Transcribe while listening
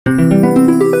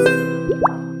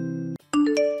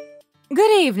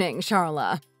Good evening,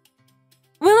 Charla.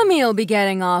 Will Emil be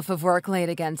getting off of work late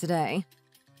again today?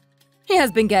 He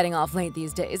has been getting off late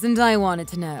these days, and I wanted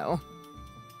to know.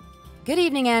 Good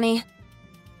evening, Annie.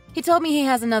 He told me he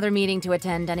has another meeting to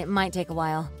attend and it might take a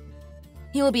while.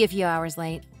 He will be a few hours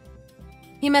late.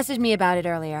 He messaged me about it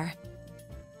earlier.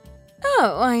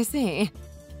 Oh, I see.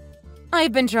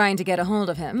 I've been trying to get a hold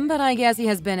of him, but I guess he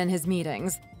has been in his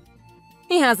meetings.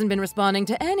 He hasn't been responding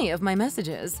to any of my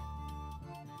messages.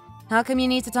 How come you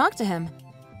need to talk to him?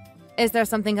 Is there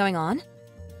something going on?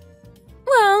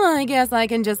 Well, I guess I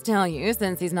can just tell you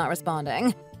since he's not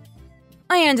responding.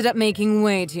 I ended up making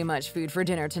way too much food for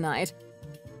dinner tonight.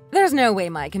 There's no way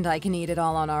Mike and I can eat it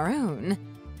all on our own.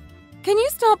 Can you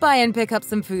stop by and pick up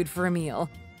some food for Emil?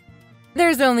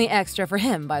 There's only extra for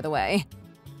him, by the way.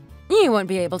 You won't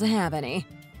be able to have any.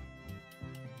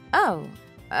 Oh,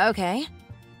 okay.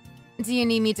 Do you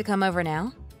need me to come over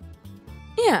now?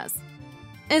 Yes.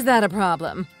 Is that a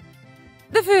problem?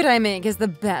 The food I make is the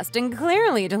best and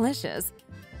clearly delicious.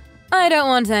 I don't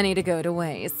want any to go to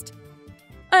waste.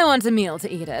 I want Emil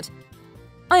to eat it.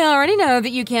 I already know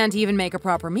that you can't even make a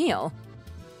proper meal.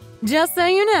 Just so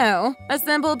you know, a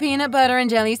simple peanut butter and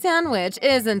jelly sandwich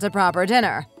isn't a proper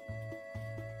dinner.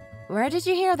 Where did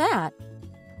you hear that?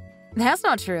 That's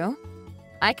not true.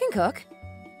 I can cook.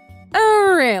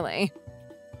 Oh, really?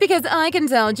 Because I can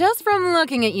tell just from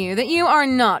looking at you that you are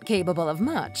not capable of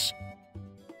much.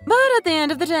 But at the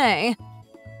end of the day,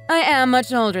 I am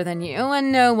much older than you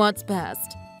and know what's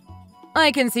best.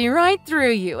 I can see right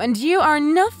through you, and you are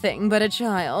nothing but a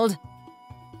child.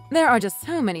 There are just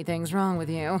so many things wrong with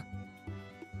you.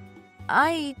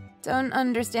 I don't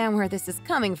understand where this is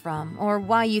coming from, or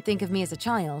why you think of me as a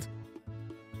child.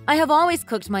 I have always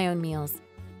cooked my own meals.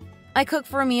 I cook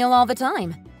for Emil all the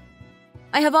time.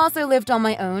 I have also lived on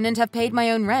my own and have paid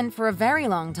my own rent for a very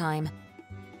long time.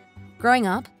 Growing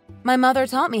up, my mother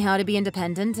taught me how to be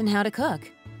independent and how to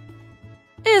cook.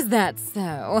 Is that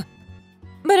so?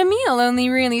 But Emil only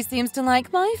really seems to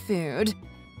like my food.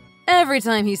 Every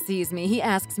time he sees me, he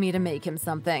asks me to make him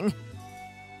something.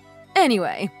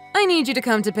 Anyway, I need you to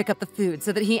come to pick up the food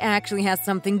so that he actually has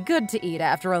something good to eat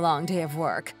after a long day of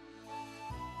work.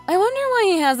 I wonder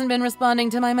why he hasn't been responding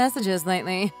to my messages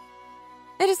lately.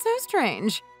 It is so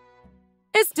strange.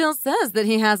 It still says that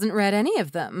he hasn't read any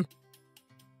of them.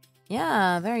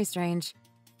 Yeah, very strange.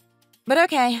 But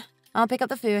okay, I'll pick up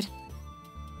the food.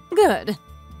 Good.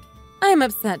 I'm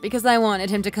upset because I wanted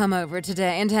him to come over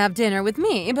today and have dinner with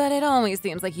me, but it always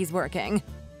seems like he's working.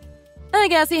 I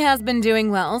guess he has been doing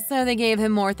well, so they gave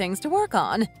him more things to work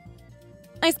on.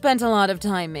 I spent a lot of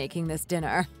time making this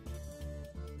dinner.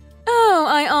 Oh,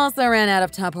 I also ran out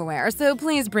of Tupperware, so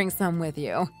please bring some with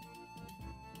you.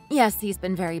 Yes, he's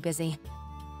been very busy.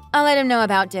 I'll let him know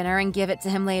about dinner and give it to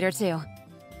him later, too.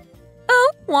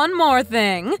 Oh, one more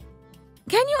thing.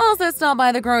 Can you also stop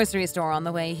by the grocery store on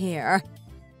the way here?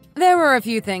 There were a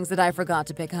few things that I forgot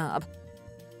to pick up.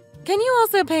 Can you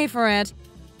also pay for it?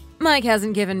 Mike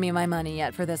hasn't given me my money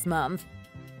yet for this month.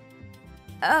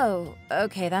 Oh,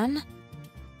 okay then.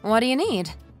 What do you need?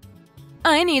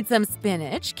 I need some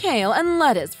spinach, kale, and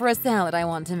lettuce for a salad I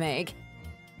want to make.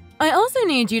 I also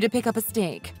need you to pick up a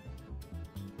steak.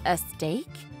 A steak?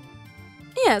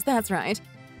 Yes, that's right.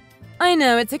 I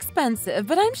know it's expensive,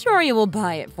 but I'm sure you will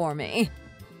buy it for me.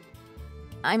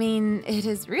 I mean, it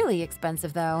is really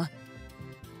expensive, though.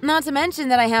 Not to mention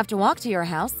that I have to walk to your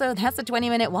house, so that's a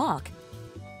 20-minute walk.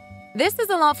 This is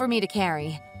a lot for me to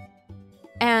carry.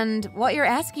 And what you're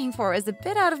asking for is a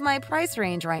bit out of my price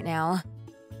range right now.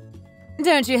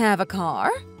 Don't you have a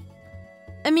car?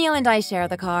 Emil and I share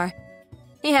the car.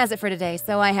 He has it for today,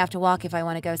 so I have to walk if I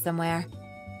want to go somewhere.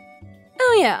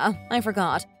 Oh yeah, I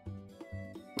forgot.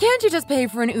 Can't you just pay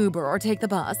for an Uber or take the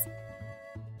bus?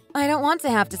 I don't want to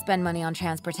have to spend money on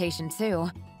transportation, too.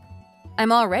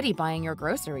 I'm already buying your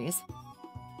groceries.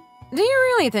 Do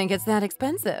you really think it's that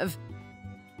expensive?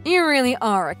 You really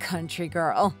are a country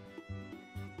girl.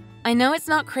 I know it's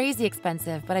not crazy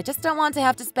expensive, but I just don't want to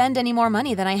have to spend any more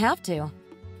money than I have to.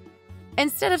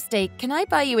 Instead of steak, can I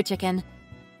buy you a chicken?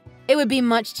 It would be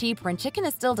much cheaper and chicken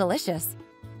is still delicious.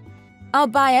 I'll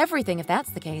buy everything if that's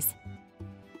the case.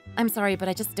 I'm sorry, but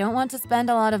I just don't want to spend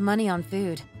a lot of money on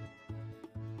food.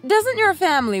 Doesn't your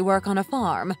family work on a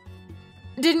farm?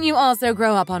 Didn't you also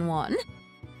grow up on one?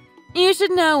 You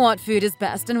should know what food is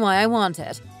best and why I want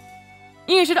it.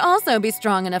 You should also be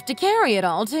strong enough to carry it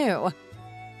all, too.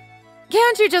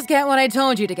 Can't you just get what I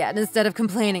told you to get instead of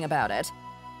complaining about it?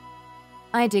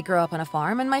 I did grow up on a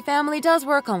farm and my family does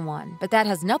work on one, but that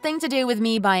has nothing to do with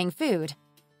me buying food.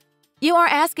 You are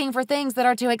asking for things that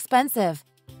are too expensive.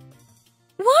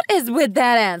 What is with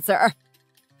that answer?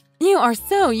 You are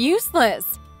so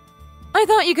useless. I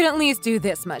thought you could at least do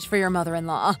this much for your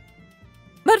mother-in-law.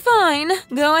 But fine,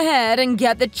 go ahead and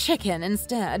get the chicken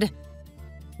instead.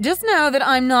 Just know that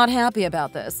I'm not happy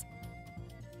about this.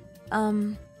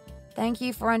 Thank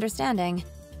you for understanding.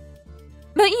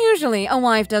 But usually, a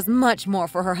wife does much more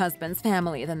for her husband's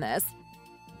family than this.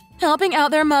 Helping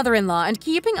out their mother-in-law and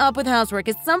keeping up with housework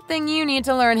is something you need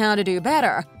to learn how to do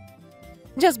better.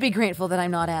 Just be grateful that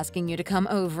I'm not asking you to come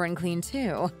over and clean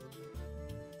too.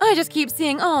 I just keep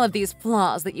seeing all of these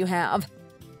flaws that you have.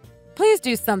 Please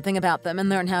do something about them and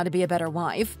learn how to be a better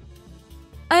wife.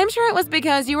 I'm sure it was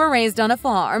because you were raised on a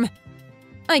farm.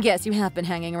 I guess you have been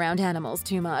hanging around animals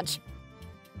too much.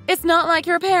 It's not like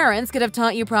your parents could have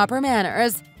taught you proper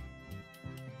manners.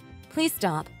 Please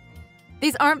stop.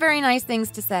 These aren't very nice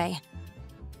things to say.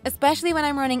 Especially when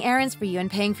I'm running errands for you and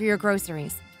paying for your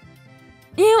groceries.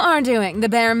 You are doing the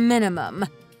bare minimum.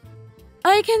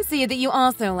 I can see that you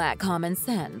also lack common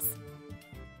sense.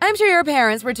 I'm sure your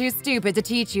parents were too stupid to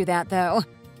teach you that, though.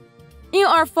 You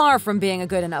are far from being a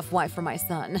good enough wife for my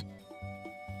son.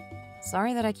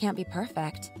 Sorry that I can't be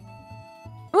perfect.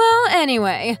 Well,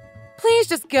 anyway, please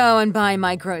just go and buy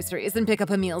my groceries and pick up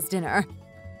Emil's dinner.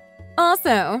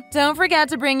 Also, don't forget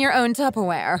to bring your own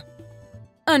Tupperware.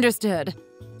 Understood.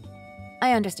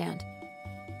 I understand.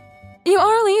 You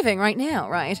are leaving right now,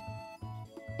 right?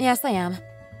 Yes, I am.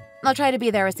 I'll try to be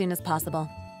there as soon as possible.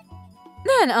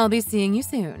 Then I'll be seeing you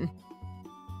soon.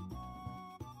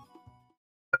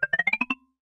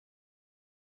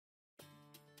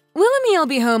 Will Emil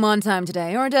be home on time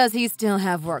today, or does he still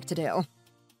have work to do?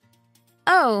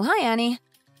 Oh, hi, Annie.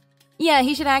 Yeah,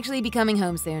 he should actually be coming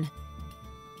home soon.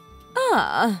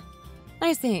 Ah,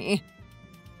 I see.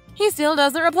 He still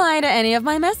doesn't reply to any of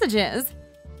my messages.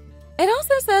 It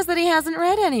also says that he hasn't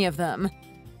read any of them.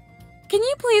 Can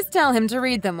you please tell him to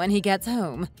read them when he gets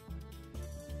home?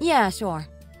 Yeah, sure.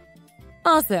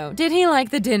 Also, did he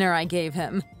like the dinner I gave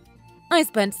him? I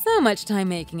spent so much time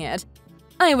making it.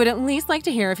 I would at least like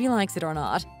to hear if he likes it or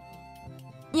not.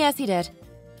 Yes, he did.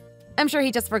 I'm sure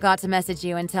he just forgot to message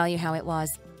you and tell you how it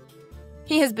was.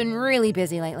 He has been really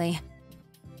busy lately.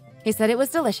 He said it was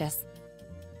delicious.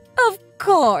 Of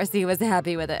course he was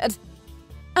happy with it.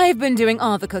 I've been doing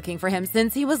all the cooking for him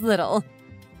since he was little.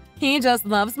 He just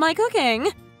loves my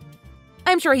cooking.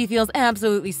 I'm sure he feels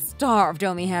absolutely starved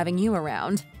only having you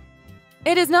around.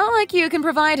 It is not like you can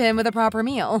provide him with a proper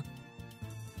meal.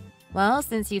 Well,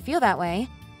 since you feel that way,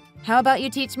 how about you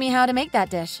teach me how to make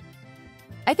that dish?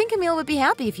 I think Emil would be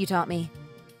happy if you taught me.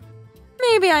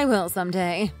 Maybe I will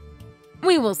someday.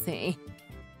 We will see.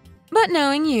 But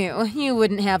knowing you, you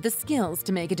wouldn't have the skills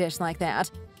to make a dish like that.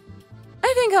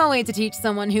 I think I'll wait to teach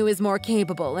someone who is more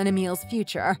capable in Emil's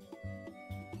future.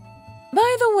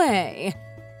 By the way,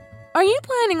 are you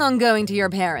planning on going to your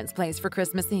parents' place for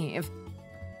Christmas Eve?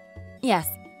 Yes.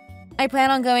 I plan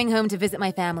on going home to visit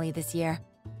my family this year.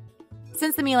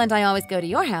 Since Emil and I always go to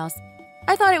your house,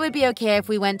 I thought it would be okay if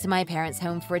we went to my parents'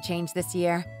 home for a change this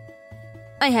year.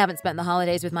 I haven't spent the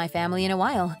holidays with my family in a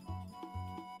while.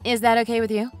 Is that okay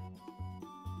with you?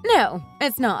 No,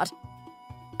 it's not.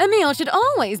 Emil should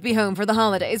always be home for the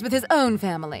holidays with his own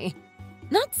family,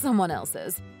 not someone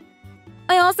else's.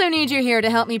 I also need you here to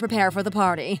help me prepare for the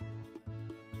party.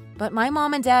 But my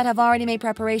mom and dad have already made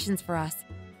preparations for us.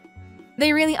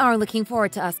 They really are looking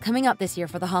forward to us coming up this year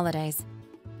for the holidays.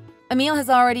 Emil has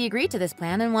already agreed to this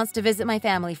plan and wants to visit my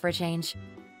family for a change.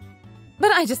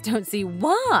 But I just don't see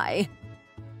why.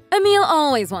 Emil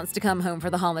always wants to come home for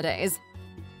the holidays.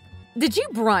 Did you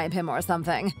bribe him or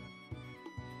something?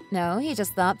 No, he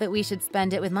just thought that we should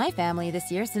spend it with my family this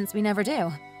year since we never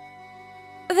do.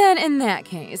 Then in that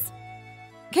case,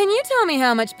 can you tell me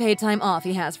how much paid time off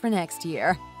he has for next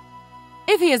year?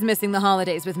 If he is missing the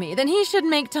holidays with me, then he should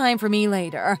make time for me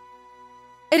later.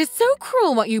 It is so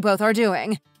cruel what you both are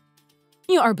doing.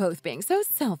 You are both being so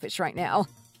selfish right now,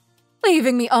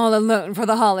 leaving me all alone for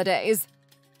the holidays.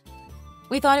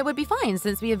 We thought it would be fine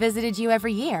since we have visited you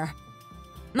every year.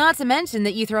 Not to mention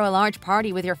that you throw a large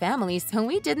party with your family, so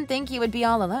we didn't think you would be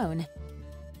all alone.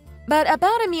 But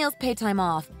about Emil's paid time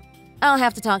off, I'll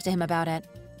have to talk to him about it.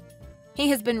 He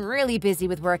has been really busy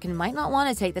with work and might not want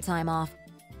to take the time off.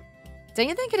 Don't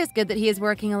you think it is good that he is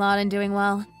working a lot and doing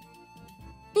well?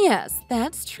 Yes,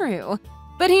 that's true.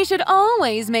 But he should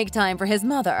always make time for his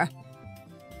mother.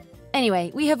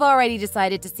 Anyway, we have already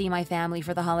decided to see my family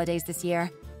for the holidays this year.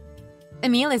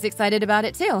 Emil is excited about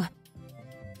it too.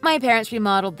 My parents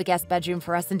remodeled the guest bedroom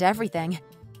for us and everything.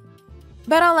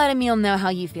 But I'll let Emil know how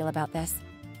you feel about this.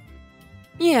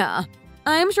 Yeah,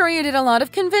 I'm sure you did a lot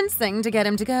of convincing to get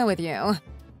him to go with you.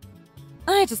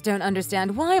 I just don't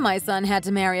understand why my son had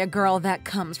to marry a girl that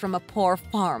comes from a poor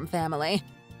farm family.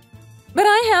 But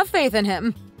I have faith in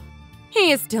him.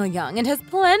 He is still young and has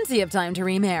plenty of time to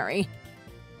remarry.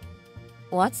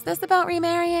 What's this about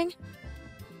remarrying?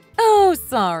 Oh,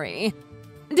 sorry.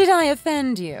 Did I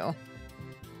offend you?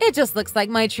 It just looks like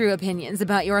my true opinions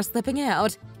about your slipping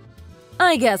out.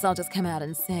 I guess I'll just come out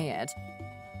and say it.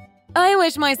 I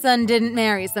wish my son didn't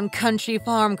marry some country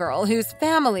farm girl whose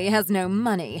family has no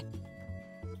money.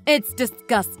 It's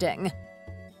disgusting.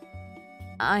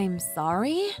 I'm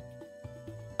sorry?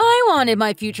 I wanted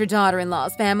my future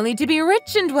daughter-in-law's family to be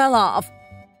rich and well-off,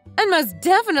 and most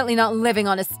definitely not living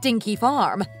on a stinky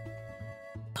farm.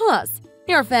 Plus,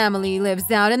 your family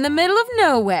lives out in the middle of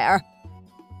nowhere.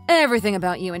 Everything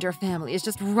about you and your family is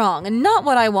just wrong and not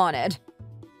what I wanted.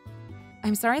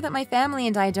 I'm sorry that my family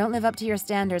and I don't live up to your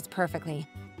standards perfectly,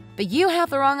 but you have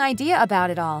the wrong idea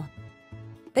about it all.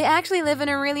 They actually live in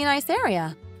a really nice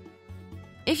area.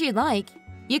 If you'd like,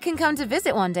 you can come to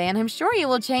visit one day and I'm sure you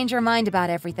will change your mind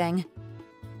about everything.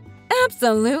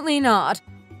 Absolutely not.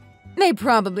 They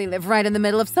probably live right in the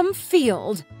middle of some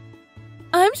field.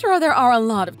 I'm sure there are a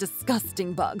lot of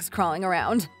disgusting bugs crawling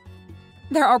around.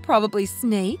 There are probably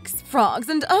snakes, frogs,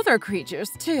 and other creatures,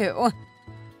 too.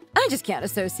 I just can't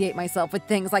associate myself with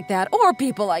things like that or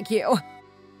people like you.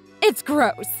 It's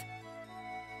gross.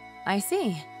 I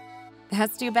see.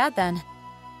 That's too bad then.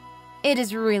 It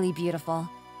is really beautiful.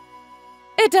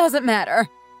 It doesn't matter.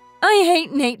 I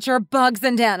hate nature, bugs,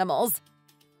 and animals.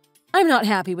 I'm not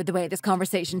happy with the way this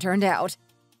conversation turned out.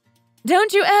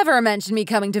 Don't you ever mention me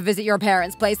coming to visit your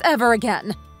parents' place ever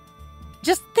again.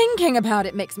 Just thinking about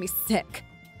it makes me sick.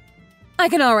 I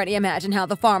can already imagine how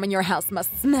the farm in your house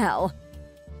must smell.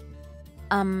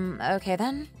 Okay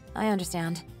then. I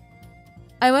understand.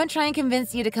 I won't try and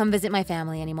convince you to come visit my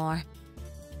family anymore.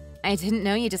 I didn't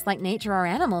know you disliked nature or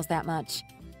animals that much.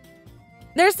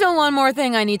 There's still one more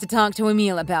thing I need to talk to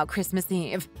Emil about Christmas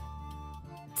Eve.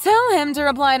 Tell him to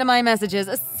reply to my messages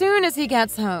as soon as he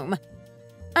gets home.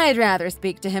 I'd rather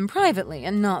speak to him privately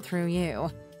and not through you.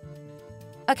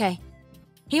 Okay.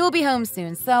 He will be home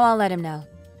soon, so I'll let him know.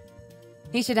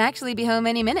 He should actually be home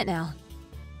any minute now.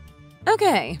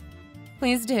 Okay.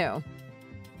 Please do.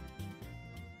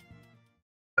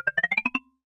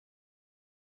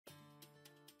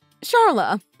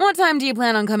 Charla, what time do you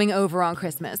plan on coming over on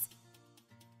Christmas?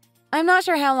 I'm not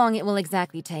sure how long it will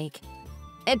exactly take.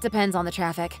 It depends on the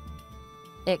traffic.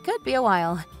 It could be a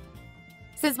while.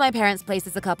 Since my parents' place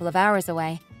is a couple of hours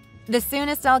away, the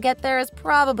soonest I'll get there is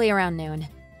probably around noon.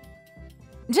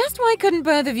 Just why couldn't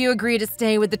both of you agree to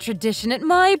stay with the tradition at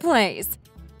my place?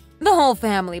 The whole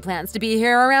family plans to be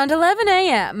here around 11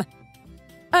 a.m.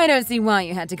 I don't see why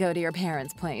you had to go to your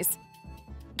parents' place.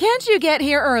 Can't you get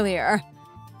here earlier?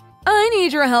 I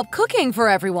need your help cooking for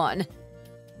everyone.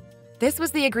 This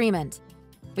was the agreement.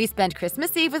 We spend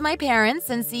Christmas Eve with my parents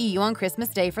and see you on Christmas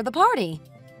Day for the party.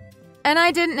 And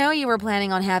I didn't know you were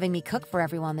planning on having me cook for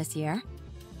everyone this year.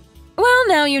 Well,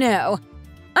 now you know.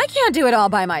 I can't do it all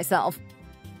by myself.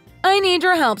 I need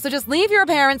your help, so just leave your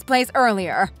parents' place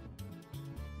earlier.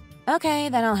 Okay,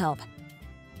 then I'll help.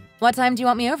 What time do you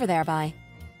want me over there by?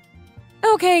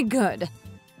 Okay, good.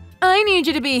 I need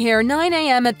you to be here 9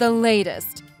 a.m. at the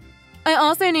latest. I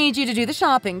also need you to do the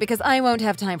shopping because I won't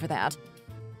have time for that.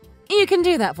 You can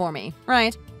do that for me,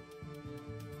 right?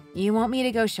 You want me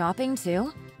to go shopping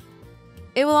too?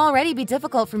 It will already be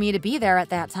difficult for me to be there at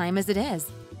that time as it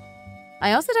is.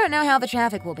 I also don't know how the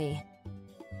traffic will be.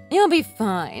 You'll be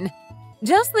fine.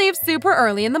 Just leave super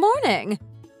early in the morning.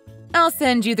 I'll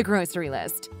send you the grocery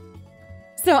list.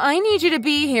 So I need you to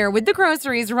be here with the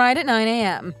groceries right at 9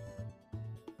 a.m.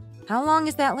 How long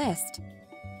is that list?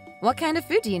 What kind of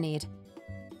food do you need?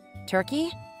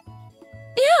 Turkey?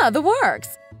 Yeah, the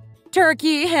works.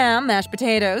 Turkey, ham, mashed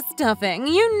potatoes, stuffing,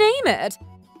 you name it.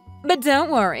 But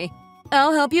don't worry,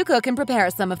 I'll help you cook and prepare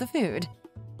some of the food.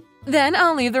 Then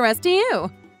I'll leave the rest to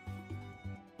you.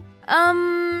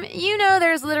 You know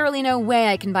there's literally no way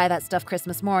I can buy that stuff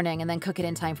Christmas morning and then cook it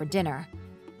in time for dinner.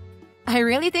 I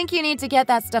really think you need to get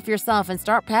that stuff yourself and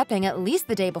start prepping at least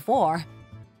the day before.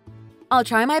 I'll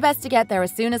try my best to get there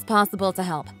as soon as possible to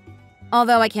help,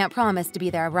 although I can't promise to be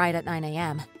there right at 9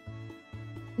 a.m.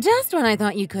 Just when I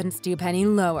thought you couldn't stoop any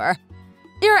lower.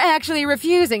 You're actually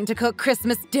refusing to cook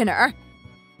Christmas dinner.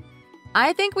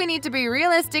 I think we need to be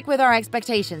realistic with our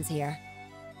expectations here.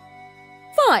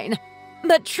 Fine,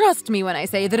 but trust me when I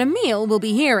say that Emil will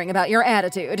be hearing about your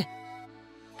attitude.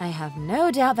 I have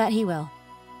no doubt that he will.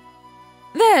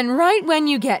 Then, right when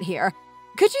you get here,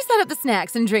 could you set up the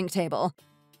snacks and drink table?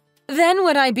 Then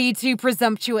would I be too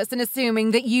presumptuous in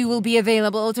assuming that you will be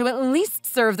available to at least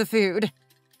serve the food?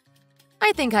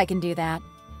 I think I can do that.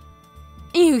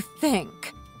 You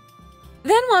think?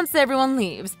 Then once everyone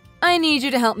leaves, I need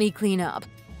you to help me clean up.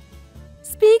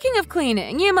 Speaking of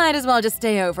cleaning, you might as well just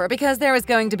stay over because there is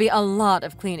going to be a lot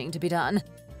of cleaning to be done.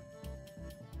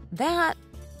 That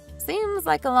seems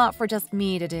like a lot for just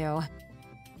me to do.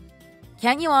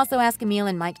 Can't you also ask Emil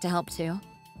and Mike to help too?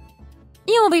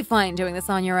 You'll be fine doing this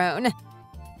on your own.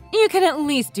 You can at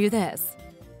least do this.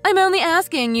 I'm only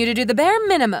asking you to do the bare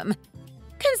minimum,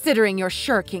 considering you're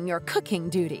shirking your cooking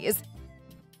duties.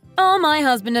 All my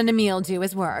husband and Emil do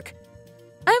is work.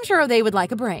 I'm sure they would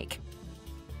like a break.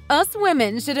 Us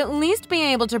women should at least be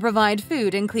able to provide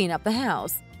food and clean up the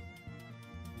house.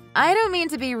 I don't mean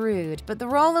to be rude, but the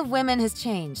role of women has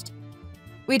changed.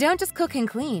 We don't just cook and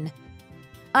clean.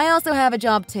 I also have a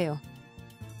job too.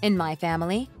 In my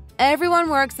family, everyone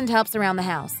works and helps around the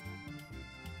house.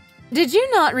 Did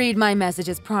you not read my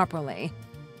messages properly?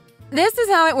 This is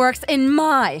how it works in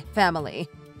my family.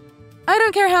 I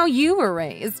don't care how you were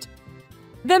raised.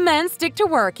 The men stick to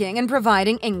working and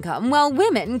providing income while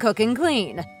women cook and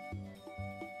clean.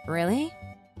 Really?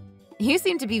 You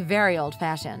seem to be very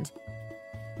old-fashioned.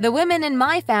 The women in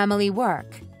my family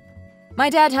work. My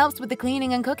dad helps with the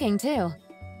cleaning and cooking too.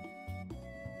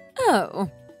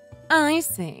 Oh, I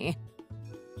see.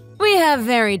 We have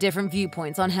very different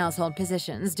viewpoints on household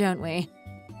positions, don't we?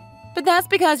 But that's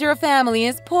because your family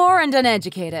is poor and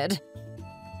uneducated.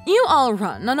 You all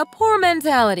run on a poor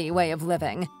mentality way of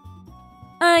living.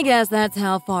 I guess that's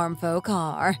how farm folk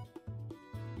are.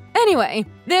 Anyway,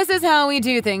 this is how we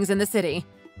do things in the city.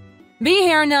 Be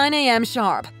here 9 a.m.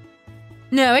 sharp.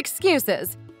 No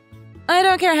excuses. I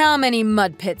don't care how many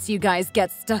mud pits you guys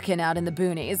get stuck in out in the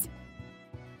boonies.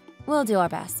 We'll do our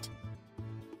best.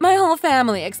 My whole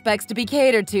family expects to be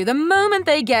catered to the moment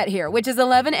they get here, which is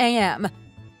 11 a.m.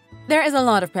 There is a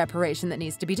lot of preparation that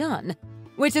needs to be done,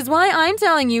 which is why I'm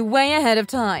telling you way ahead of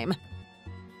time.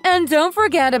 And don't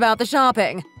forget about the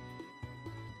shopping.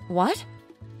 What?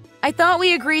 I thought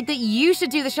we agreed that you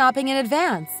should do the shopping in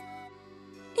advance.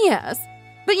 Yes,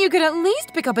 but you could at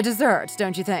least pick up a dessert,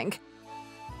 don't you think?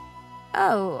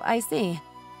 Oh, I see.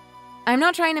 I'm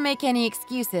not trying to make any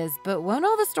excuses, but won't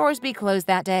all the stores be closed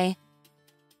that day?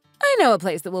 I know a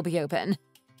place that will be open.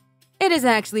 It is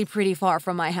actually pretty far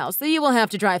from my house, so you will have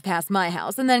to drive past my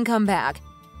house and then come back.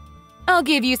 I'll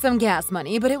give you some gas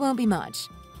money, but it won't be much.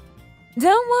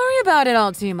 Don't worry about it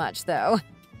all too much, though.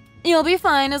 You'll be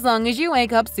fine as long as you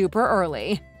wake up super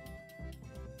early.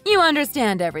 You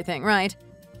understand everything, right?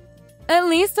 At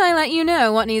least I let you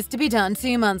know what needs to be done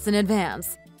 2 months in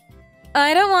advance.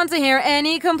 I don't want to hear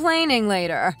any complaining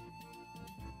later.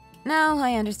 No,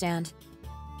 I understand.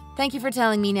 Thank you for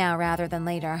telling me now rather than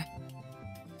later.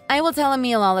 I will tell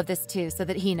Emil all of this too so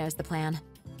that he knows the plan.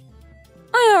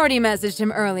 I already messaged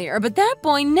him earlier, but that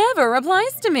boy never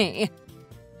replies to me.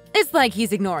 It's like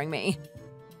he's ignoring me.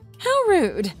 How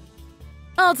rude.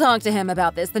 I'll talk to him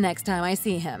about this the next time I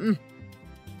see him.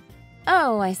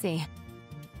 Oh, I see.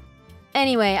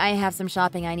 Anyway, I have some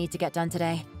shopping I need to get done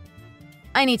today.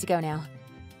 I need to go now.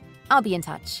 I'll be in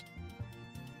touch.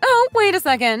 Oh, wait a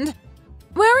second.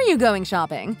 Where are you going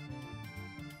shopping?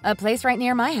 A place right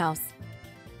near my house.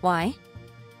 Why?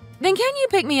 Then can you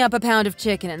pick me up a pound of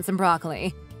chicken and some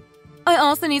broccoli? I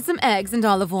also need some eggs and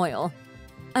olive oil.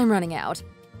 I'm running out.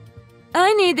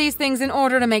 I need these things in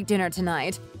order to make dinner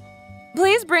tonight.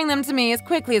 Please bring them to me as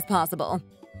quickly as possible.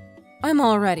 I'm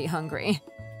already hungry.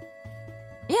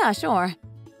 Yeah, sure.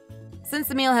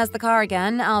 Since Emil has the car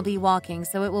again, I'll be walking,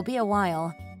 so it will be a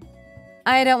while.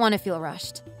 I don't want to feel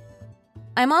rushed.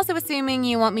 I'm also assuming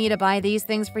you want me to buy these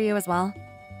things for you as well?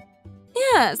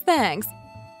 Yes, thanks.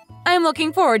 I'm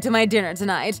looking forward to my dinner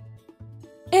tonight.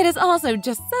 It is also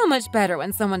just so much better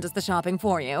when someone does the shopping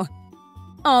for you.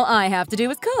 All I have to do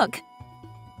is cook.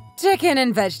 Chicken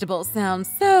and vegetables sound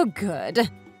so good.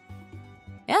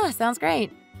 Yeah, sounds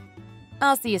great.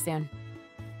 I'll see you soon.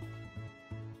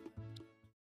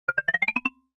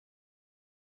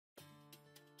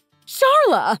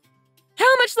 Charla!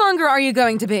 How much longer are you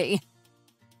going to be?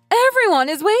 Everyone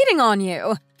is waiting on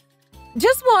you.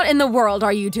 Just what in the world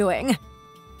are you doing?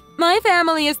 My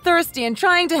family is thirsty and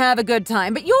trying to have a good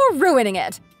time, but you're ruining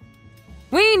it.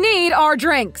 We need our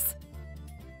drinks.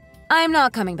 I'm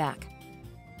not coming back.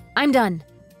 I'm done.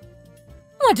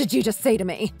 What did you just say to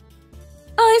me?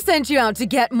 I sent you out to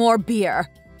get more beer.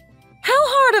 How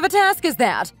hard of a task is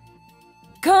that?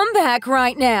 Come back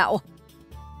right now.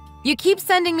 You keep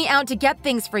sending me out to get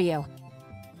things for you.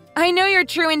 I know your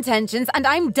true intentions, and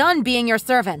I'm done being your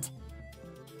servant.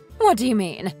 What do you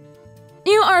mean?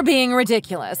 You are being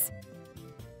ridiculous.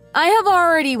 I have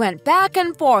already went back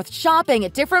and forth shopping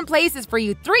at different places for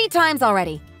you 3 times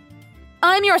already.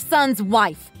 I'm your son's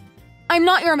wife. I'm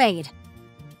not your maid.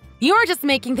 You're just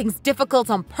making things difficult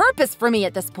on purpose for me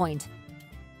at this point.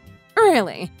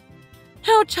 Really?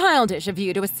 How childish of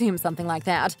you to assume something like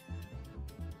that.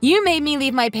 You made me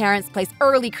leave my parents' place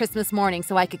early Christmas morning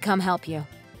so I could come help you.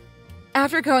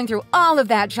 After going through all of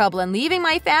that trouble and leaving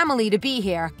my family to be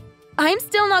here, I'm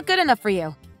still not good enough for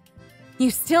you.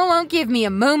 You still won't give me a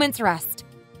moment's rest.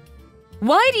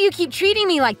 Why do you keep treating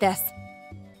me like this?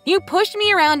 You pushed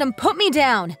me around and put me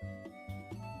down.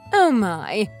 Oh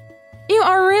my. You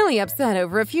are really upset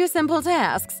over a few simple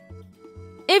tasks.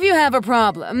 If you have a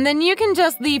problem, then you can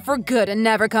just leave for good and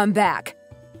never come back.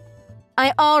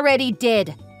 I already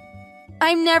did.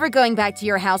 I'm never going back to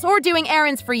your house or doing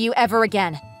errands for you ever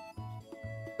again.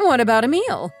 What about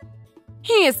Emil?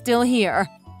 He is still here.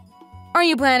 Are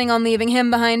you planning on leaving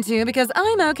him behind too? Because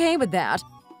I'm okay with that.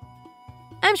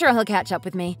 I'm sure he'll catch up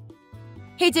with me.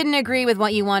 He didn't agree with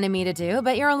what you wanted me to do,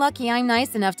 but you're lucky I'm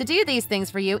nice enough to do these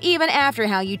things for you even after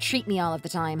how you treat me all of the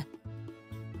time.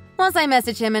 Once I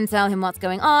message him and tell him what's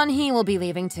going on, he will be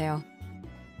leaving too.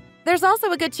 There's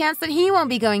also a good chance that he won't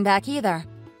be going back either.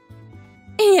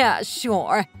 Yeah,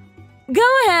 sure.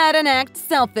 Go ahead and act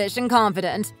selfish and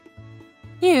confident.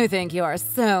 You think you are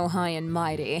so high and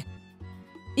mighty.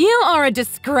 You are a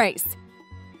disgrace.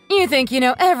 You think you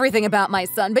know everything about my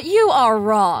son, but you are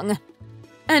wrong.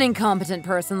 An incompetent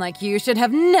person like you should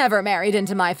have never married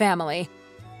into my family.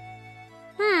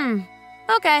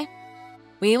 Okay.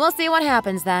 We will see what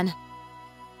happens then.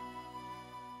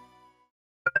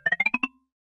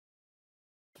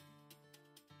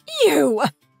 You!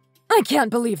 I can't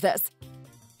believe this.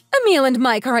 Emil and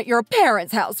Mike are at your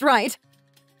parents' house, right?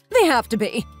 They have to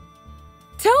be.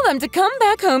 Tell them to come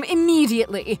back home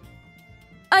immediately.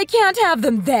 I can't have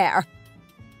them there.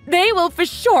 They will for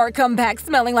sure come back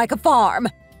smelling like a farm.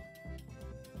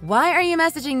 Why are you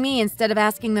messaging me instead of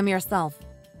asking them yourself?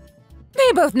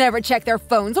 They both never check their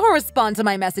phones or respond to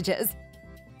my messages.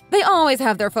 They always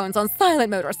have their phones on silent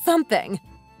mode or something.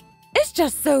 It's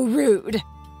just so rude.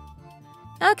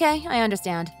 Okay, I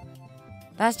understand.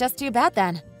 That's just too bad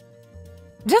then.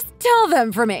 Just tell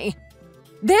them for me.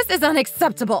 This is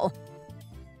unacceptable.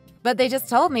 But they just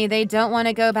told me they don't want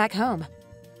to go back home.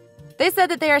 They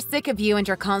said that they are sick of you and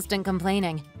your constant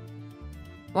complaining.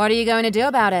 What are you going to do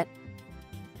about it?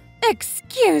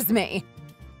 Excuse me.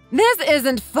 This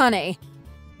isn't funny.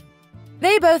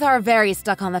 They both are very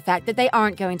stuck on the fact that they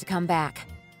aren't going to come back.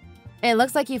 It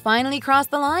looks like you finally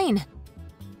crossed the line.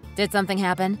 Did something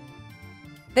happen?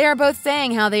 They are both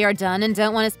saying how they are done and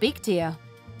don't want to speak to you.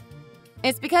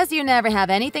 It's because you never have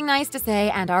anything nice to say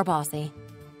and are bossy.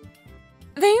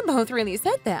 They both really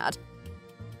said that.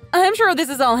 I'm sure this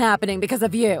is all happening because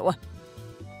of you.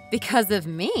 Because of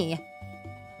me?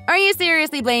 Are you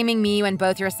seriously blaming me when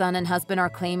both your son and husband are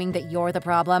claiming that you're the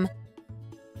problem?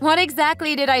 What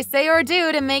exactly did I say or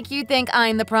do to make you think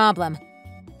I'm the problem?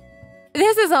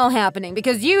 This is all happening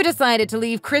because you decided to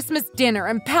leave Christmas dinner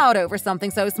and pout over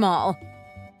something so small.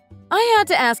 I had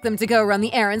to ask them to go run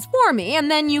the errands for me,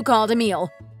 and then you called Emil.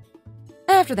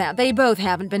 After that, they both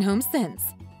haven't been home since.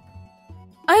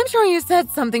 I'm sure you said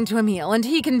something to Emil, and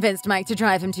he convinced Mike to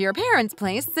drive him to your parents'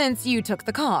 place since you took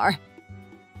the car.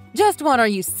 Just what are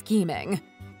you scheming?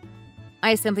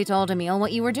 I simply told Emil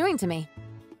what you were doing to me.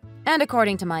 And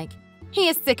according to Mike, he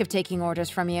is sick of taking orders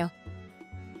from you.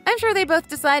 I'm sure they both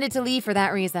decided to leave for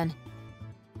that reason.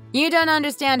 You don't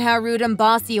understand how rude and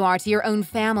bossy you are to your own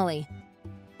family.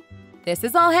 This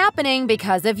is all happening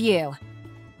because of you.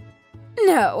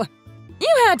 No,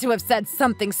 you had to have said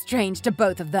something strange to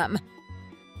both of them.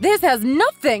 This has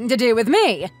nothing to do with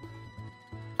me.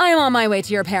 I'm on my way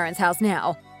to your parents' house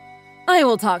now. I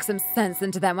will talk some sense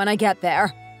into them when I get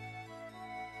there.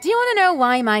 Do you want to know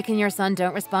why Mike and your son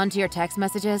don't respond to your text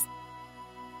messages?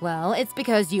 Well, it's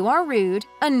because you are rude,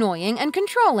 annoying, and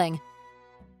controlling.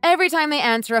 Every time they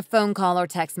answer a phone call or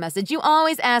text message, you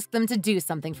always ask them to do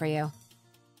something for you.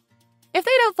 If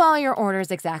they don't follow your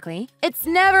orders exactly, it's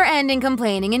never-ending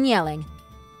complaining and yelling.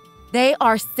 They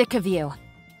are sick of you.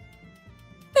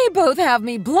 They both have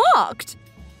me blocked.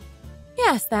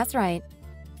 Yes, that's right.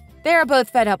 They are both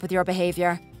fed up with your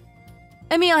behavior.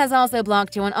 Emil has also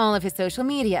blocked you on all of his social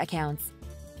media accounts.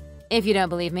 If you don't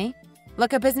believe me,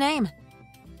 look up his name.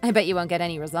 I bet you won't get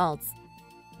any results.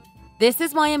 This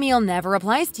is why Emil never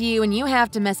replies to you and you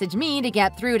have to message me to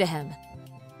get through to him.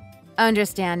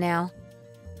 Understand now?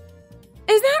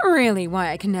 Is that really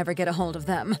why I can never get a hold of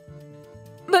them?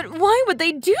 But why would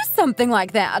they do something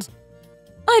like that?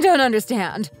 I don't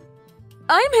understand.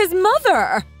 I'm his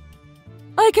mother.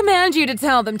 I command you to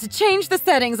tell them to change the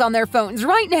settings on their phones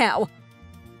right now.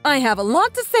 I have a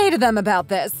lot to say to them about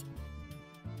this.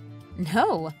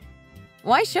 No.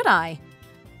 Why should I?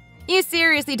 You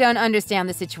seriously don't understand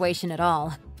the situation at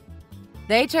all.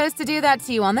 They chose to do that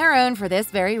to you on their own for this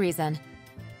very reason.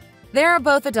 They are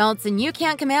both adults and you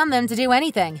can't command them to do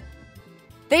anything.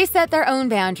 They set their own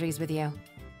boundaries with you.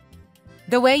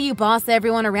 The way you boss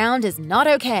everyone around is not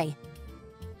okay.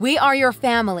 We are your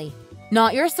family,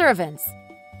 not your servants.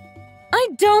 I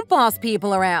don't boss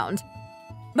people around,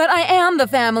 but I am the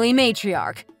family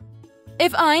matriarch.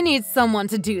 If I need someone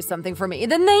to do something for me,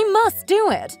 then they must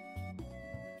do it.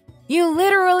 You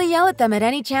literally yell at them at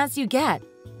any chance you get.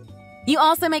 You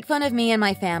also make fun of me and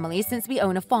my family since we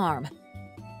own a farm.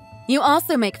 You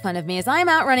also make fun of me as I'm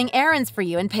out running errands for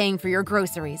you and paying for your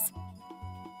groceries.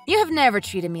 You have never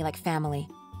treated me like family.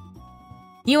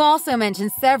 You also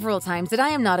mentioned several times that I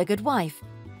am not a good wife.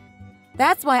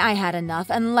 That's why I had enough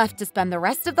and left to spend the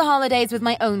rest of the holidays with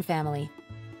my own family,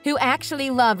 who actually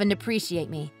love and appreciate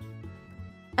me.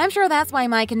 I'm sure that's why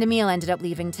Mike and Emil ended up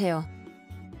leaving too.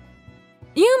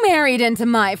 You married into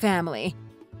my family.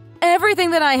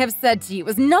 Everything that I have said to you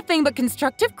is nothing but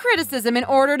constructive criticism in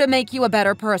order to make you a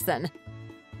better person.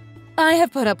 I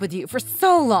have put up with you for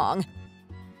so long.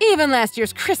 Even last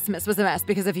year's Christmas was a mess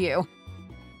because of you.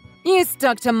 You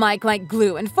stuck to Mike like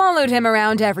glue and followed him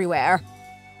around everywhere.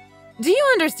 Do you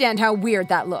understand how weird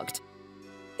that looked?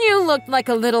 You looked like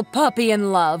a little puppy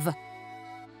in love.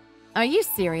 Are you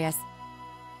serious?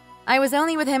 I was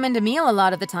only with him and Emil a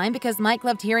lot of the time because Mike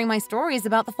loved hearing my stories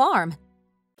about the farm.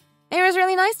 It was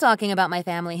really nice talking about my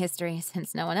family history,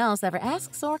 since no one else ever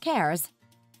asks or cares.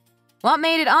 What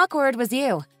made it awkward was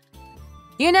you.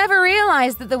 You never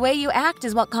realized that the way you act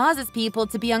is what causes people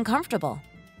to be uncomfortable.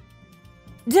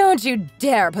 Don't you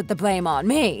dare put the blame on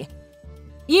me.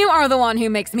 You are the one who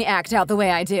makes me act out the way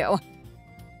I do.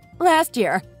 Last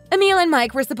year, Emil and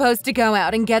Mike were supposed to go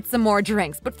out and get some more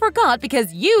drinks, but forgot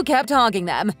because you kept hogging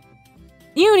them.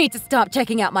 You need to stop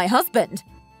checking out my husband.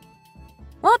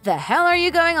 What the hell are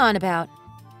you going on about?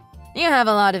 You have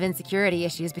a lot of insecurity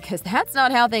issues because that's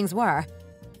not how things were.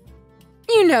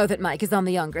 You know that Mike is on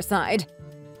the younger side.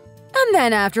 And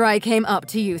then after I came up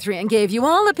to you three and gave you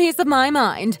all a piece of my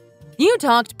mind, you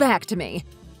talked back to me.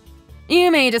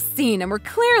 You made a scene and were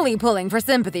clearly pulling for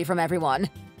sympathy from everyone.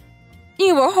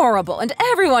 You were horrible and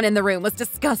everyone in the room was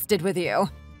disgusted with you.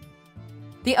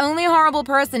 The only horrible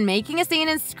person making a scene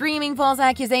and screaming false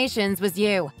accusations was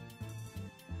you.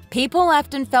 People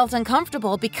left and felt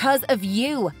uncomfortable because of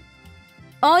you.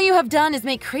 All you have done is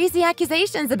make crazy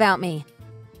accusations about me.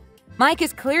 Mike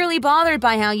is clearly bothered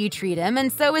by how you treat him,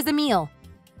 and so is Emil.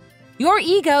 Your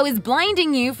ego is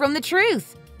blinding you from the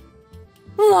truth.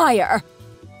 Liar!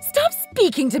 Stop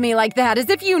speaking to me like that as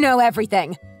if you know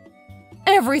everything.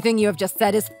 Everything you have just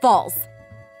said is false.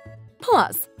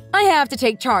 Plus, I have to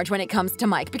take charge when it comes to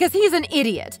Mike because he's an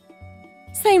idiot.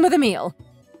 Same with Emil.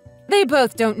 They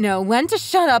both don't know when to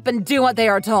shut up and do what they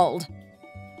are told.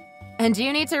 And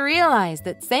you need to realize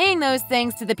that saying those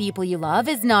things to the people you love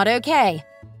is not okay.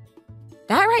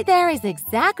 That right there is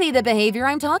exactly the behavior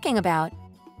I'm talking about.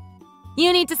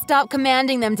 You need to stop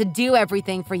commanding them to do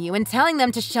everything for you and telling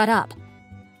them to shut up.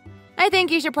 I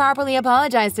think you should properly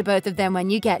apologize to both of them when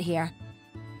you get here.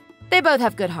 They both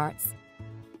have good hearts.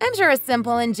 I'm sure a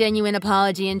simple and genuine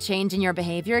apology and change in your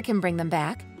behavior can bring them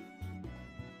back.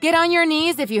 Get on your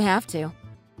knees if you have to.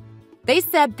 They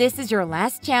said this is your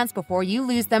last chance before you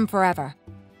lose them forever.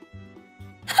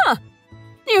 Huh!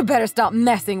 You better stop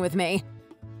messing with me.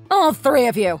 All three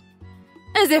of you.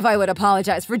 As if I would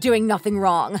apologize for doing nothing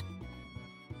wrong.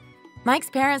 Mike's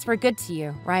parents were good to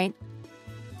you, right?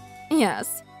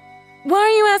 Yes. Why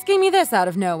are you asking me this out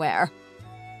of nowhere?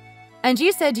 And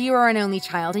you said you were an only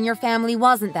child and your family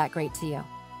wasn't that great to you.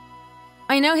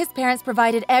 I know his parents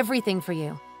provided everything for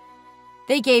you.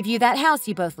 They gave you that house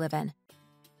you both live in.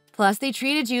 Plus, they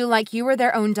treated you like you were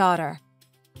their own daughter.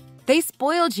 They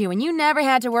spoiled you and you never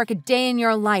had to work a day in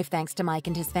your life thanks to Mike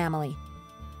and his family.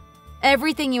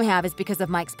 Everything you have is because of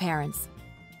Mike's parents.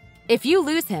 If you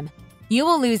lose him, you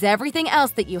will lose everything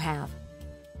else that you have.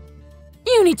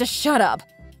 You need to shut up.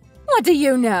 What do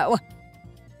you know?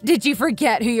 Did you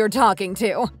forget who you're talking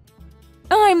to?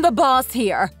 I'm the boss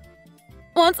here.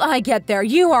 Once I get there,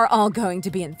 you are all going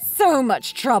to be in so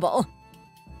much trouble.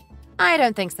 I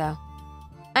don't think so.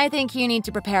 I think you need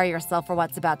to prepare yourself for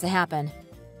what's about to happen.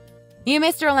 You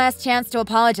missed your last chance to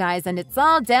apologize, and it's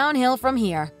all downhill from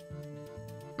here.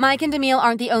 Mike and Emil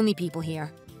aren't the only people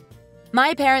here.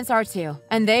 My parents are too,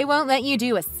 and they won't let you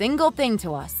do a single thing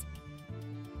to us.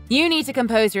 You need to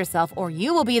compose yourself, or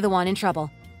you will be the one in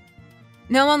trouble.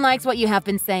 No one likes what you have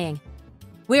been saying.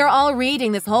 We are all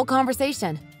reading this whole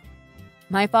conversation.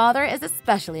 My father is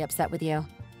especially upset with you.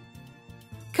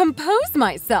 Compose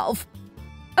myself?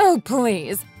 Oh,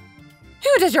 please.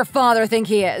 Who does your father think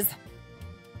he is?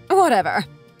 Whatever.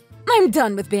 I'm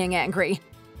done with being angry.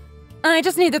 I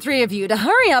just need the three of you to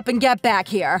hurry up and get back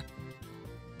here.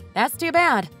 That's too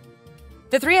bad.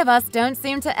 The three of us don't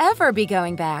seem to ever be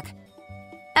going back.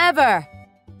 Ever.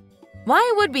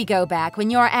 Why would we go back when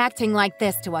you're acting like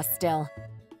this to us still?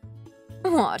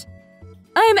 What?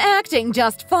 I'm acting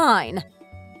just fine.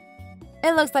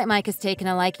 It looks like Mike has taken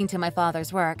a liking to my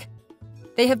father's work.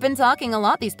 They have been talking a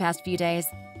lot these past few days.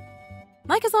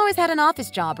 Mike has always had an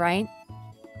office job, right?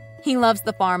 He loves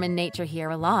the farm and nature here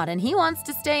a lot, and he wants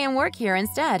to stay and work here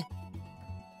instead.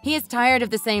 He is tired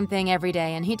of the same thing every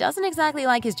day, and he doesn't exactly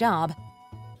like his job.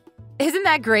 Isn't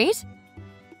that great?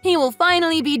 He will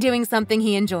finally be doing something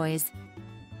he enjoys.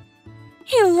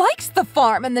 He likes the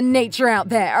farm and the nature out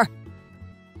there.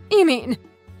 You mean,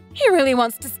 he really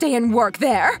wants to stay and work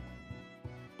there?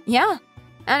 Yeah,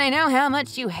 and I know how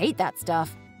much you hate that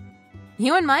stuff.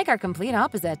 You and Mike are complete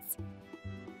opposites.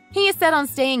 He is set on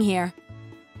staying here.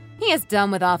 He is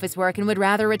done with office work and would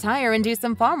rather retire and do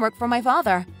some farm work for my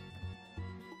father.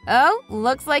 Oh,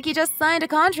 looks like he just signed a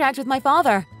contract with my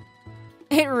father.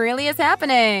 It really is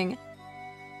happening.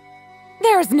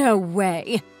 There's no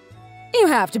way. You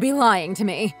have to be lying to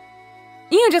me.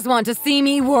 You just want to see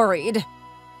me worried.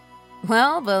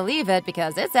 Well, believe it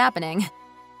because it's happening.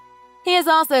 He is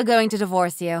also going to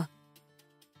divorce you.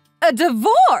 A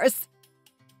divorce?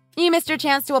 You missed your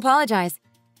chance to apologize.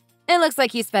 It looks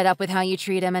like he's fed up with how you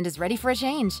treat him and is ready for a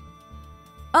change.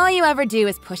 All you ever do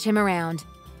is push him around.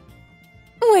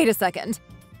 Wait a second.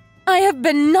 I have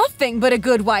been nothing but a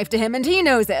good wife to him and he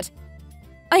knows it.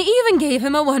 I even gave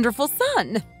him a wonderful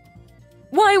son.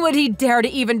 Why would he dare to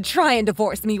even try and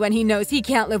divorce me when he knows he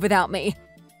can't live without me?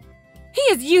 He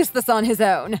is useless on his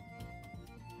own.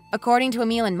 According to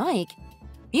Emil and Mike,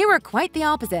 you were quite the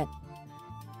opposite.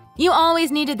 You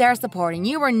always needed their support and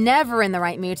you were never in the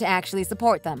right mood to actually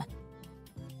support them.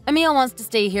 Emil wants to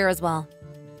stay here as well.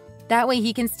 That way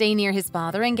he can stay near his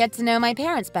father and get to know my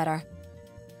parents better.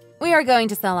 We are going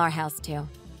to sell our house too.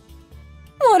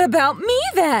 What about me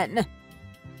then?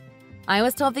 I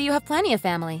was told that you have plenty of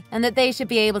family and that they should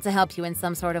be able to help you in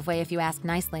some sort of way if you ask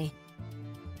nicely.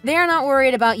 They are not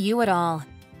worried about you at all.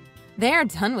 They are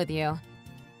done with you.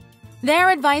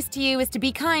 Their advice to you is to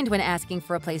be kind when asking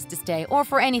for a place to stay or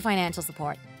for any financial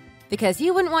support, because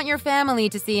you wouldn't want your family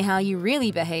to see how you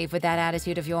really behave with that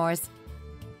attitude of yours.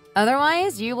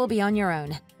 Otherwise, you will be on your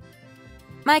own.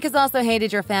 Mike has also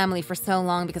hated your family for so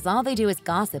long because all they do is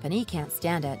gossip and he can't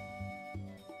stand it.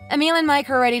 Emil and Mike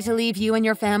are ready to leave you and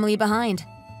your family behind.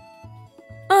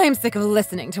 I'm sick of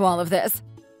listening to all of this.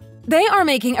 They are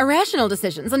making irrational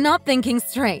decisions and not thinking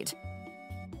straight.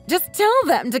 Just tell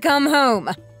them to come home.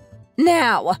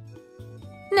 Now.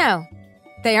 No,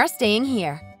 they are staying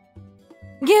here.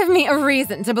 Give me a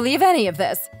reason to believe any of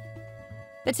this.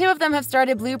 The two of them have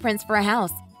started blueprints for a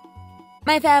house.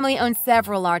 My family owns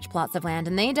several large plots of land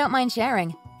and they don't mind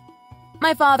sharing.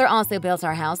 My father also built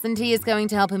our house and he is going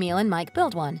to help Emil and Mike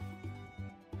build one.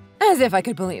 As if I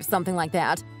could believe something like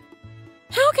that.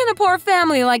 How can a poor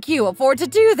family like you afford to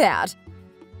do that?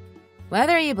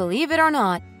 Whether you believe it or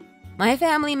not, my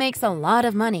family makes a lot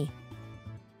of money.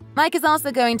 Mike is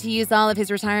also going to use all of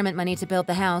his retirement money to build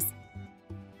the house.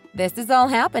 This is all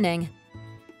happening.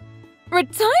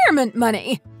 Retirement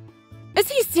money? Is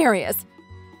he serious?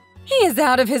 He is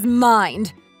out of his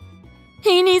mind.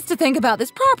 He needs to think about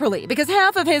this properly because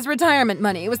half of his retirement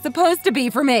money was supposed to be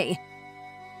for me.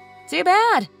 Too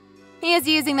bad. He is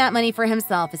using that money for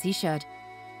himself as he should.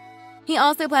 He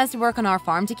also plans to work on our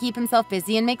farm to keep himself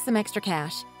busy and make some extra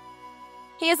cash.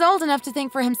 He is old enough to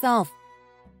think for himself.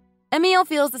 Emil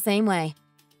feels the same way.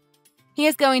 He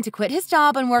is going to quit his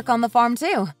job and work on the farm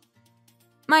too.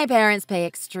 My parents pay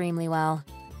extremely well.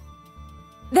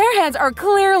 Their heads are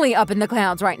clearly up in the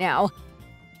clouds right now.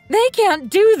 They can't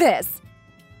do this.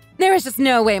 There is just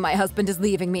no way my husband is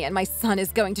leaving me and my son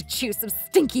is going to choose some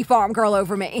stinky farm girl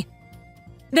over me.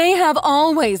 They have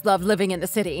always loved living in the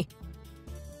city.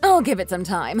 I'll give it some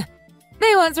time.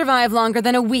 They won't survive longer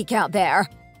than a week out there.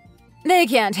 They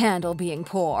can't handle being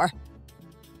poor.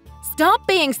 Stop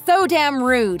being so damn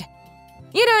rude.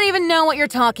 You don't even know what you're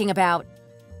talking about.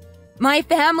 My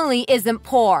family isn't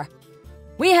poor.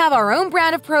 We have our own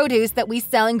brand of produce that we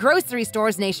sell in grocery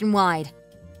stores nationwide.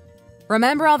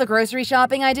 Remember all the grocery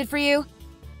shopping I did for you?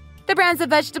 The brands of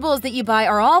vegetables that you buy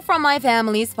are all from my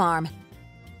family's farm.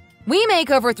 We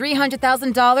make over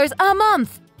 $300,000 a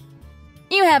month.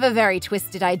 You have a very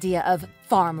twisted idea of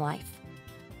farm life.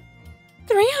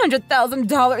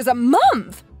 $300,000 a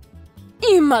month?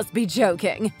 You must be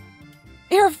joking.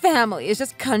 Your family is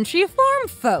just country farm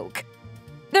folk.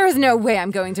 There is no way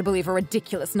I'm going to believe a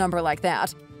ridiculous number like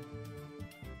that.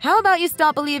 How about you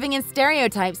stop believing in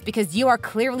stereotypes because you are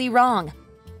clearly wrong?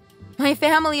 My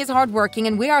family is hardworking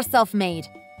and we are self-made.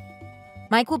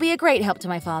 Mike will be a great help to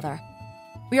my father.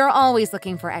 We are always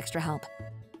looking for extra help.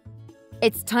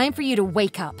 It's time for you to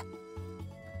wake up.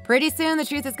 Pretty soon the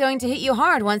truth is going to hit you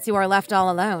hard once you are left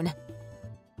all alone.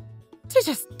 To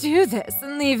just do this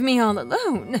and leave me all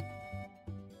alone.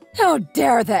 How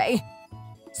dare they?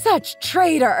 Such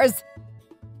traitors!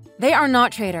 They are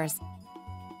not traitors.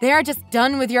 They are just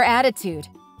done with your attitude.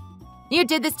 You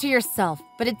did this to yourself,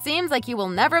 but it seems like you will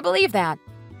never believe that.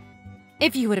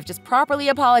 If you would have just properly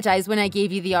apologized when I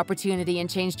gave you the opportunity and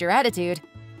changed your attitude,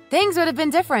 things would have been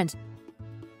different.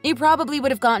 You probably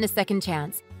would have gotten a second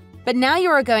chance, but now you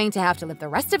are going to have to live the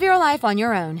rest of your life on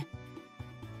your own.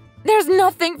 There's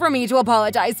nothing for me to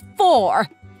apologize for.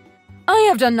 I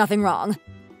have done nothing wrong.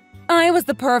 I was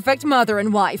the perfect mother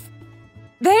and wife.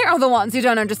 They are the ones who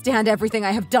don't understand everything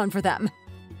I have done for them.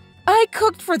 I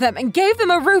cooked for them and gave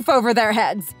them a roof over their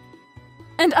heads.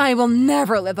 And I will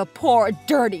never live a poor,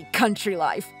 dirty country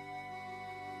life.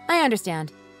 I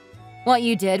understand. What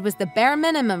you did was the bare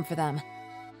minimum for them.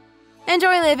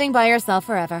 Enjoy living by yourself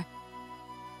forever.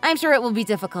 I'm sure it will be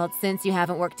difficult since you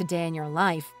haven't worked a day in your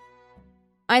life.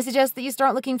 I suggest that you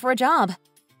start looking for a job.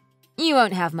 You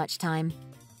won't have much time.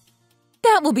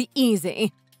 That will be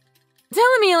easy.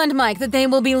 Tell Emil and Mike that they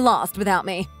will be lost without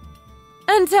me.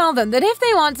 And tell them that if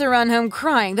they want to run home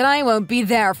crying, that I won't be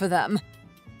there for them.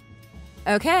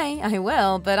 Okay, I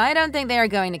will, but I don't think they are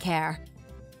going to care.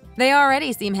 They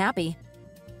already seem happy.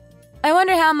 I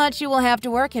wonder how much you will have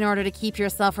to work in order to keep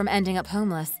yourself from ending up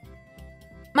homeless.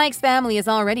 Mike's family is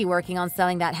already working on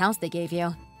selling that house they gave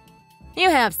you. You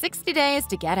have 60 days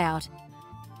to get out.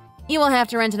 You will have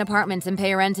to rent an apartment and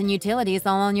pay rent and utilities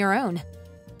all on your own.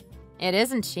 It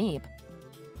isn't cheap.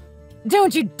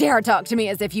 Don't you dare talk to me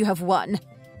as if you have won.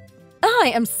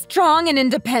 I am strong and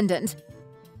independent.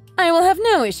 I will have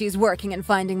no issues working and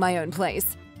finding my own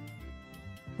place.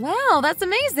 Wow, that's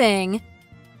amazing.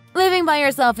 Living by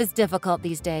yourself is difficult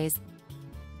these days.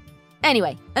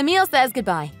 Anyway, Emil says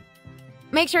goodbye.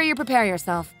 Make sure you prepare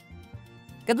yourself.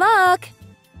 Good luck!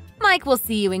 Mike will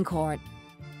see you in court.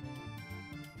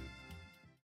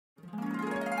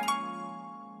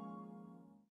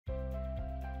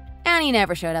 Annie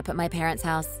never showed up at my parents'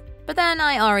 house, but then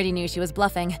I already knew she was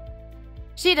bluffing.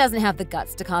 She doesn't have the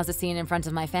guts to cause a scene in front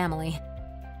of my family.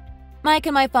 Mike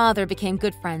and my father became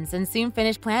good friends and soon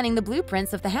finished planning the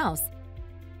blueprints of the house.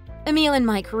 Emil and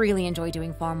Mike really enjoy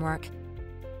doing farm work.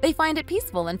 They find it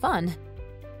peaceful and fun.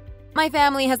 My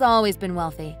family has always been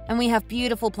wealthy, and we have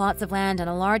beautiful plots of land and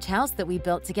a large house that we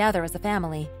built together as a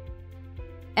family.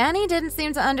 Annie didn't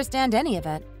seem to understand any of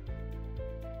it.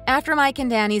 After Mike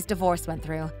and Annie's divorce went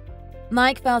through,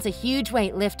 Mike felt a huge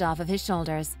weight lift off of his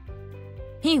shoulders.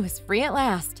 He was free at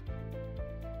last.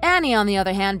 Annie, on the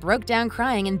other hand, broke down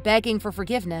crying and begging for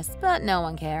forgiveness, but no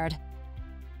one cared.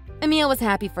 Emil was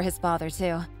happy for his father,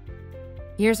 too.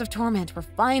 Years of torment were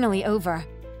finally over.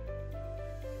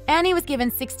 Annie was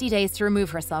given 60 days to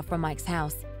remove herself from Mike's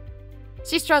house.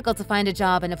 She struggled to find a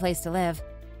job and a place to live.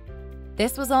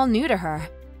 This was all new to her.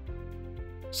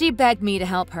 She begged me to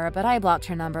help her, but I blocked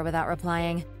her number without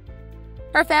replying.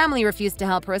 Her family refused to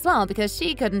help her as well because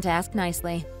she couldn't ask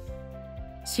nicely.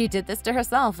 She did this to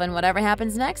herself, and whatever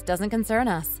happens next doesn't concern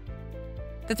us.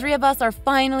 The three of us are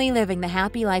finally living the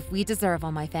happy life we deserve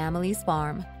on my family's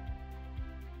farm.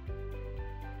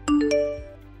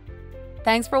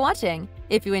 Thanks for watching.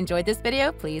 If you enjoyed this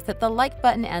video, please hit the like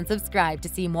button and subscribe to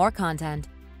see more content.